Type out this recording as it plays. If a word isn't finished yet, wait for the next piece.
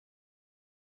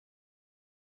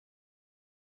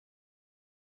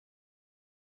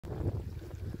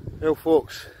Well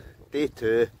folks, day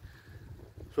 2.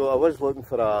 So I was looking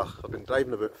for I've been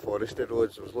driving about foresty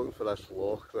roads, I was looking for this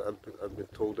loch that I've been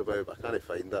told about, but I can't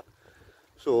find it.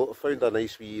 So I found a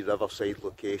nice wee riverside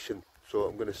location, so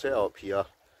I'm going to set up here,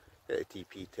 get a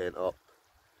TP tent up.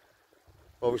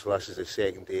 Obviously this is the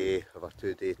second day of a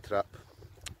 2-day trip,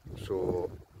 so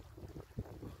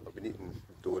I've been eating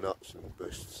donuts and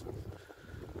boosts, and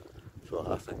so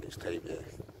I think it's time to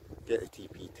get the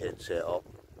TP tent set up.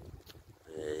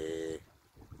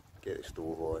 Get the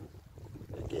stove on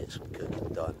and get some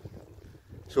cooking done.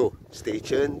 So stay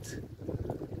tuned.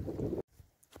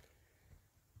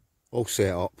 All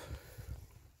set up.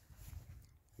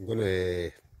 I'm going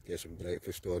to get some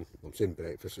breakfast on. I'm saying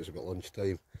breakfast, it's about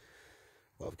lunchtime.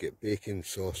 But I've got bacon,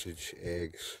 sausage,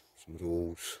 eggs, some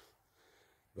rolls,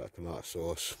 a bit of tomato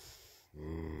sauce.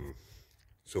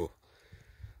 So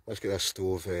let's get this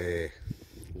stove lit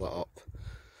up,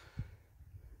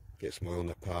 get some oil in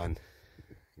the pan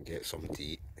and get something to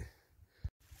eat.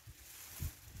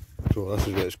 So this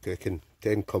is what it's cooking: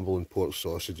 10 Cumberland pork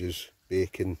sausages,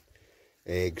 bacon,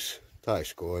 eggs, tatty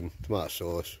scone, tomato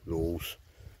sauce, rolls.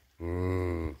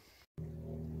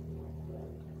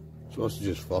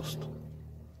 Sausages first.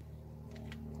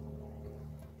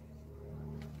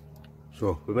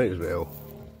 So we might as well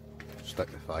stick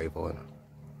the 5 on.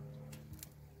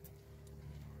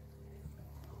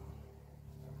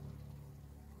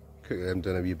 Cook them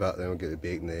down a wee bit, then we'll get the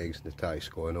bacon, the eggs and the tatty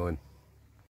scone on.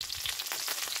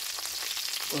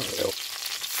 Well,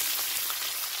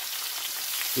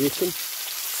 bacon,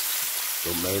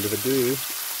 don't mind if I do.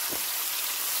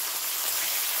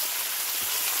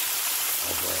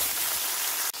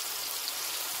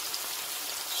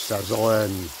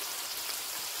 Sizzling.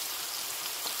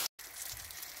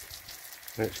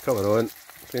 Next coming on,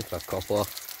 time for a couple of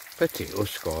potato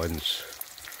scones.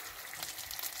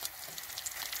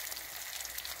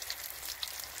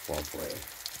 Lovely.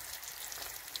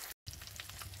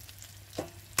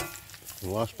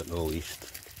 And last but not least,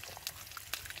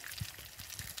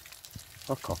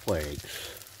 a couple of eggs.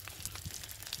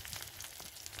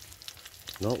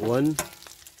 Not one,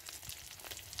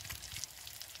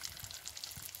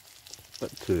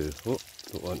 but 2. Oh,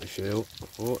 don't want to shell.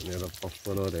 Oh, there's a first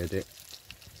one already.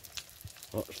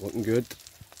 Oh, it's looking good.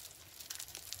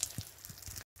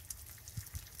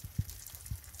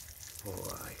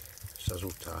 Oh aye,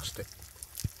 sizzle-tastic.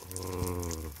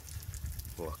 Oh,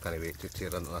 I can't wait to tear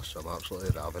into this, I'm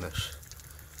absolutely ravenous.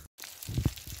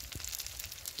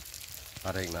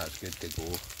 I think that's good to go.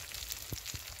 What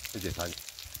do you think?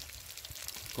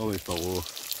 Comment below.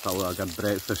 That looked like a good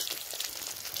breakfast.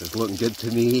 It's looking good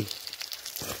to me.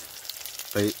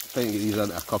 Right, time to get these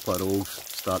into a couple of rolls,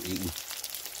 start eating.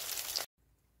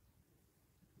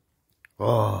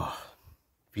 Oh,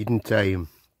 feeding time.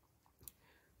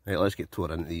 Right, let's get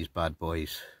tore into these bad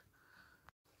boys.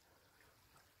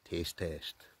 Taste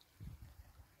test.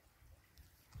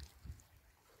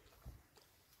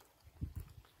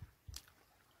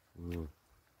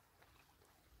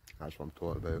 That's what I'm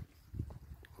talking about.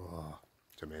 Oh,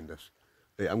 tremendous.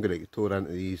 Right, I'm going to get tore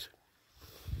into these.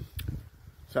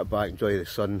 Sit back, enjoy the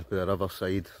sun by the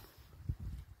riverside.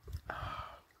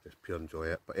 Just pure enjoy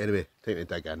it. But anyway, time to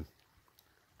dig in.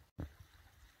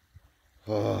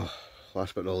 Oh,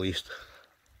 last but not least.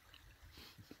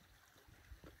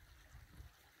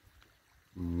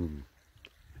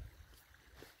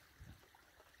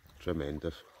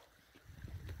 Tremendous.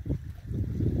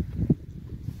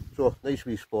 So, nice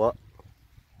wee spot.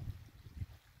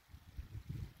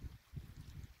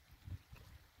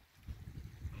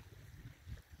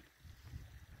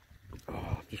 Oh,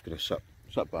 I'm just going to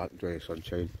sit back, enjoy the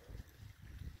sunshine.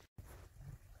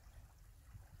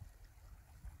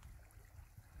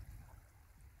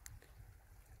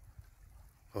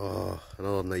 Oh,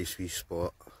 another nice wee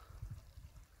spot.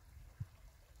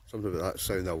 Something about that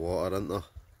sound of water, isn't there?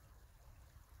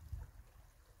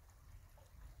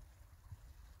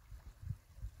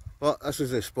 But this is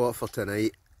the spot for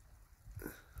tonight.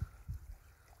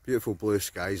 Beautiful blue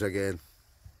skies again.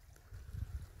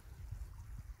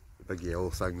 The big yellow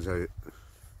things out.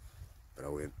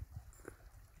 Brilliant.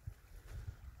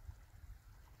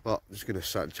 But I'm just going to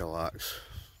sit and chillax.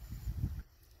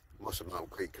 Must admit I'm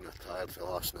quite kind of tired for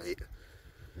last night.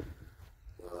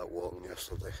 That walking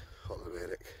yesterday, up the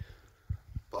Merrick.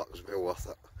 But it was well worth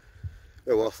it.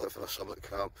 Well worth it for a summit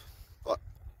camp. But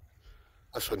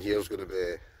this one here is going to be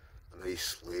a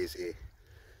nice, lazy,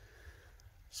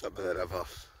 sit by the river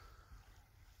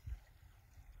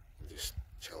and just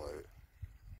chill out.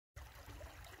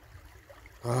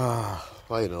 Ah,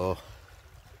 why not?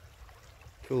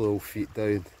 Cool little feet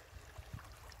down.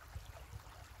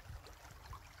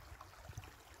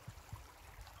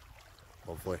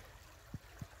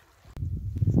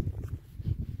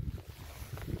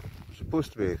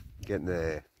 supposed to be getting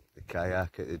the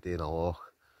kayak out today in a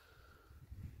loch,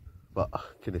 but I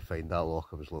couldn't find that loch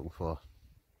I was looking for,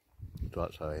 so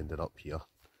that's how I ended up here.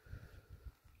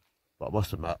 But I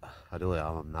must admit, I really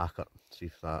am knackered. See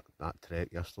if that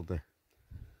trek yesterday.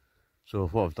 So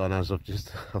what I've done is I've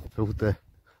pulled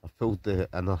the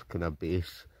inner kind of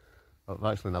base. I've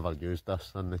actually never used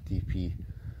this in the TP,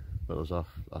 but there's a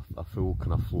full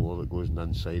kind of floor that goes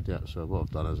inside it. So what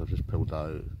I've done is I've just pulled that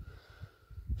out,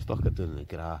 stuck it down in the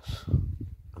grass,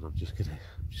 and I'm just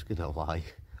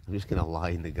gonna lie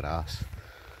in the grass,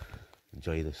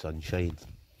 enjoy the sunshine.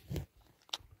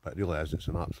 But it really is, it's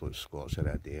an absolute scorcher of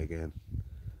a day again.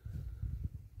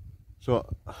 So,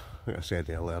 like I said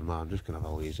earlier, man, I'm just gonna have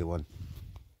a lazy one.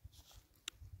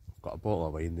 I've got a bottle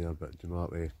of wine there, but do you know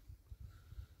what way?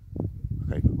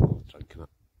 I can't be bothered drinking it.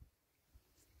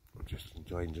 I'm just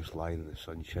enjoying just lying in the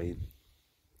sunshine.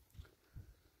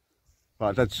 But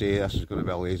I did say this is going to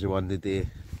be a lazy one today.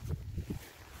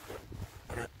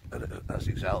 And that's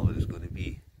exactly what it's going to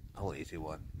be, a lazy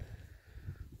one.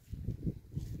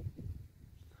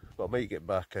 But I might get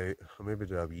back out, I'll maybe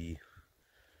do a wee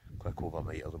quick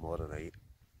overnight or tomorrow night.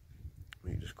 I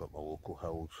might just got my local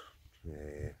hills.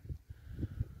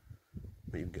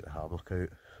 Might even get the hammock out,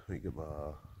 might get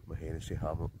my Hennessy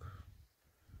hammock.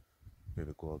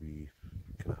 Maybe go a wee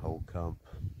kind of hill camp.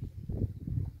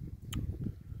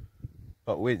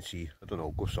 But wait and see, I don't know,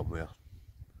 I'll go somewhere.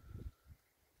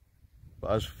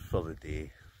 But as for the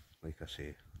day, like I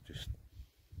say, just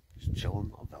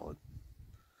chilling or villing.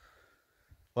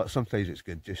 But sometimes it's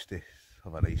good just to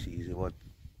have a nice easy one.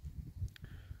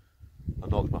 I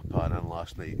knocked my pan in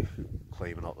last night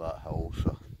climbing up that hill,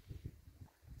 so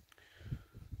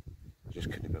I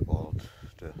just couldn't be bothered.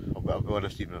 I'll be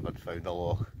honest, even if I'd found a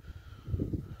loch,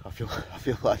 I feel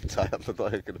that tired. I don't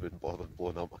think I could have been bothered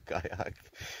blowing up my kayak.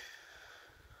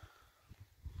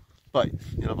 But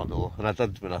you never know. And I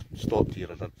did, when I stopped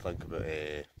here, I did think about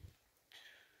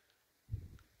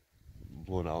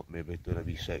blowing it up, maybe doing a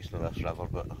wee section of this river,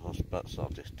 but those bits are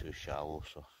just too shallow,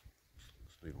 so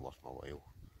it's not even worth my while.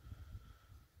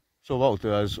 So what I'll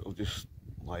do is I'll just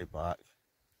lie back,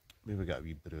 maybe get a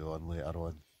wee brew on later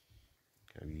on,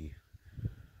 get a wee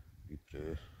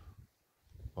brew.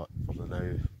 But for the now,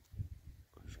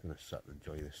 I'm just going to sit and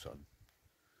enjoy the sun.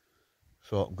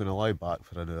 So I'm going to lie back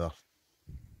for an hour.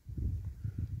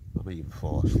 I might even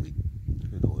fall asleep,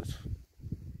 who knows.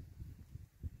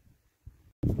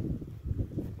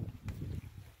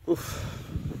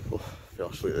 Fell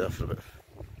asleep there for about,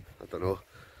 I don't know,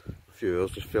 a few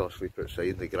hours, just fell asleep outside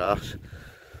in the grass.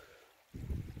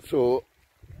 So,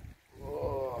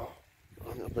 I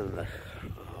think I've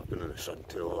been in the sun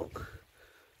too long.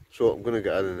 So I'm going to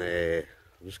get in and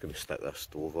I'm just going to stick this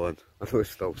stove on. I know it's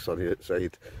still sunny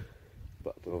outside,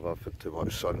 but I don't know if I've had too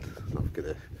much sun. I'm going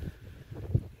to,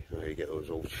 you know, you get those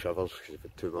old shivers because you've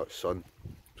had too much sun.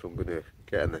 So I'm going to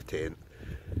get in the tent,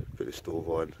 put the stove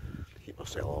on, heat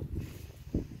myself up.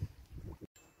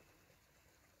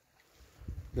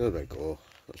 There we go,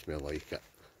 that's me like it.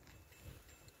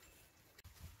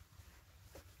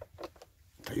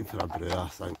 Time for a brew, I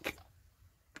think.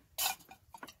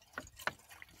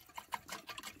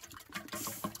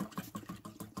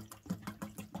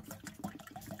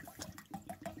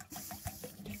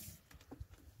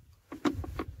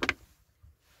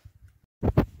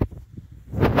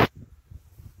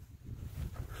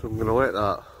 So I'm going to let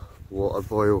that water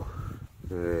boil,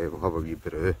 we'll have a wee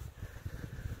brew.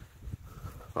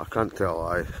 But I can't tell a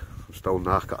lie, I'm still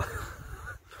knackered.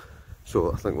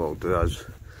 So I think what I'll do is,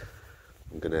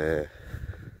 I'm gonna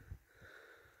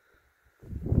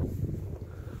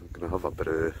have a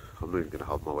brew. I'm not even gonna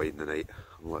have my wine tonight.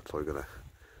 I'm gonna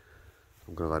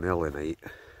have an early night.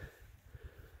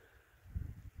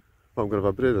 But I'm gonna have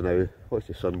a brew now, watch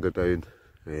the sun go down,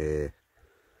 and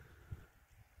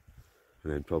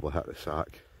then probably hit the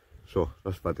sack. So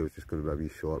this video is just gonna be a wee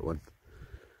short one.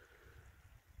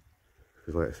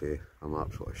 Because like I say, I'm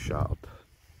absolutely shattered.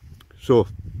 So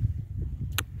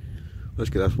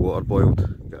let's get this water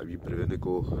boiled, get a wee brew in the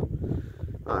go,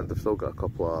 and I've still got a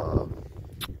couple of,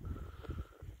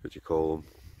 what do you call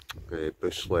them,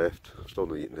 boosts left. I'm still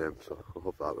not eating them, so I'll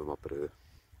have that with my brew.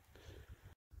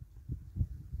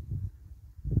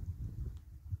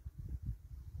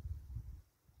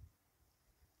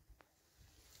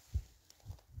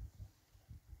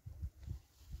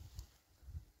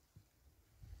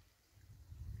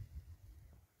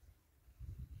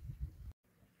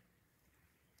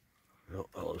 Well,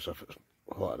 that looks as if it's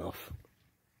hot enough.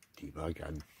 Tea bag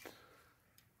in.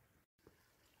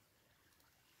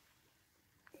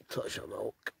 Touch of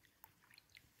milk.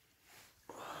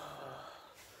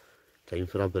 Time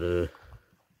for a brew.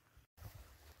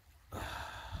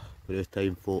 brew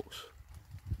time, folks.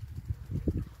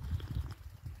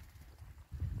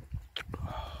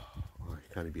 Oh, you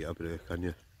can't beat a brew, can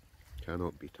you?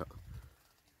 Cannot beat it.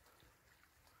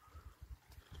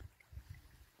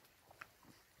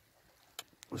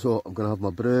 So I'm going to have my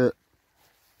brew,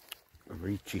 a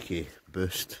wee cheeky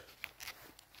boost.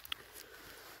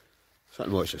 Sit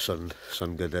and watch the sun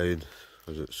go down,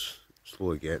 as it's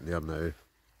slowly getting there now.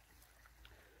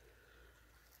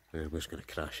 I'm just going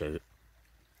to crash out.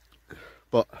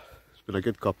 But it's been a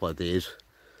good couple of days.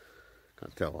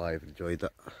 Can't tell why I've enjoyed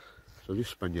it. So I'll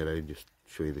just spin you around, just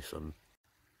show you the sun.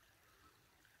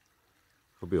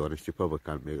 I'll be honest, you probably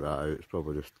can't make that out. It's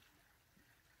probably just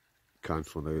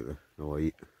cancelling out the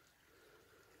light.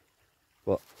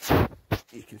 But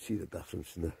you can see the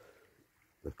difference in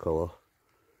the colour.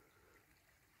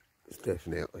 It's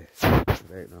definitely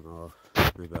right in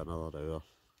maybe another hour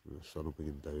and the sun will be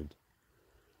going down.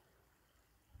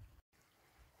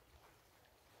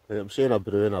 I'm saying a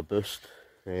brew and a boost.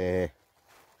 It's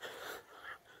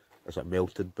a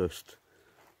melted boost.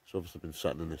 It's obviously been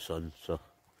sitting in the sun, so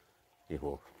hey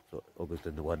ho. So it all goes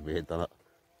down the one way, done it.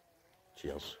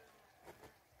 Cheers.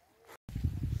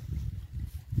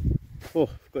 Oh,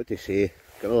 I've got to say,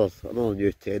 got another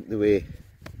new tent in the way.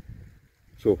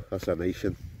 So that's a nice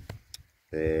one.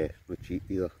 Not cheap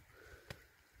either.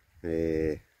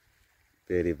 Very,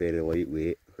 very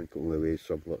lightweight. I think it only weighs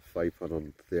something like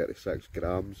 536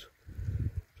 grams.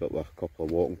 Got with a couple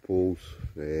of walking poles.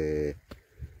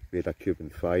 Made a Cuban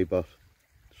fibre.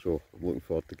 So I'm looking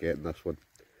forward to getting this one.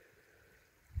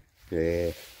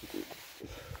 I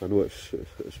know it's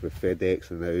with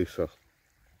FedEx now, so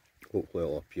hopefully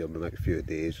it'll appear in the next few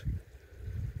days.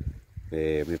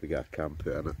 Maybe get a camp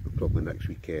out in it, probably next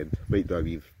weekend. Might do a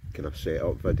wee kind of set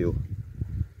up video.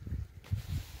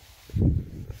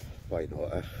 Why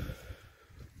not?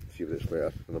 See what it's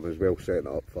like, and I'm as well setting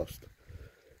it up first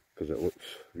because it looks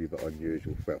a wee bit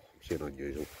unusual. Well, I'm saying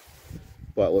unusual,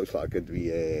 but it looks like a good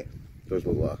wee. Does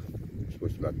look like it's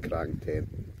supposed to be a crank tent.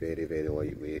 Very, very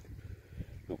lightweight.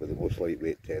 Not the most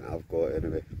lightweight tent I've got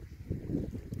anyway.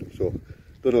 So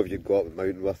don't know if you'd go up the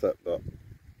mountain with it, but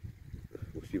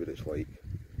we'll see what it's like.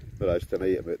 But as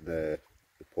tonight I'm at the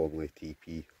Pomoly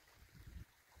TP,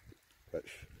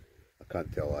 which I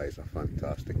can't tell why it's a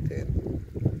fantastic tent,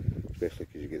 especially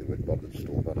because you get the wood burning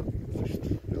stove in it. It's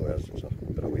just really is, it's a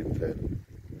brilliant tent.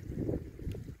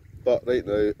 But right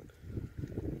now,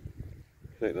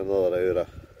 in another hour of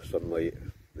sunlight,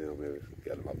 then I'll maybe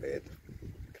get in my bed,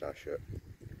 crash out.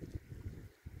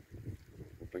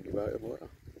 I'll bring you back in later.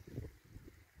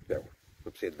 Well,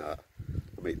 I'm saying that,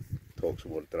 I might talk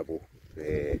some more dribble. I'm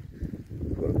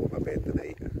going to go to my bed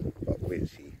tonight, but wait and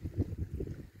see.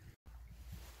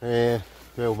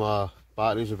 Well, my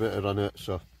battery's about to run out,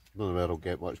 so I don't know where I'll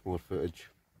get much more footage.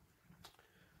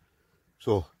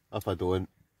 So, if I don't,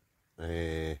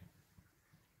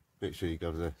 make sure you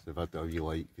give the video a wee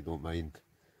like if you don't mind.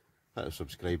 Hit the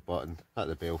subscribe button, hit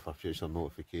the bell for future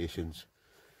notifications,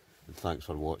 and thanks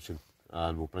for watching,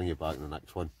 and we'll bring you back in the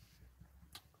next one,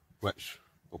 which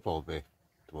will probably be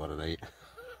tomorrow night.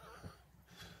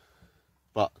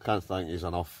 But I can't thank yous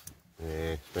enough,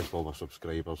 especially all my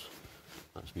subscribers.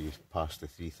 That's me past the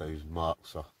 3,000 mark,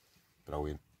 so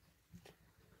brilliant.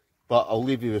 But I'll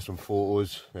leave you with some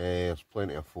photos. There's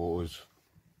plenty of photos.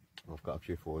 I've got a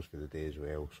few photos for the day as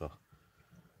well, so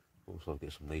hopefully I'll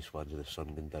get some nice ones of the sun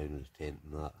going down in the tent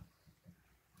and that.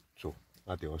 So,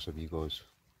 adios amigos.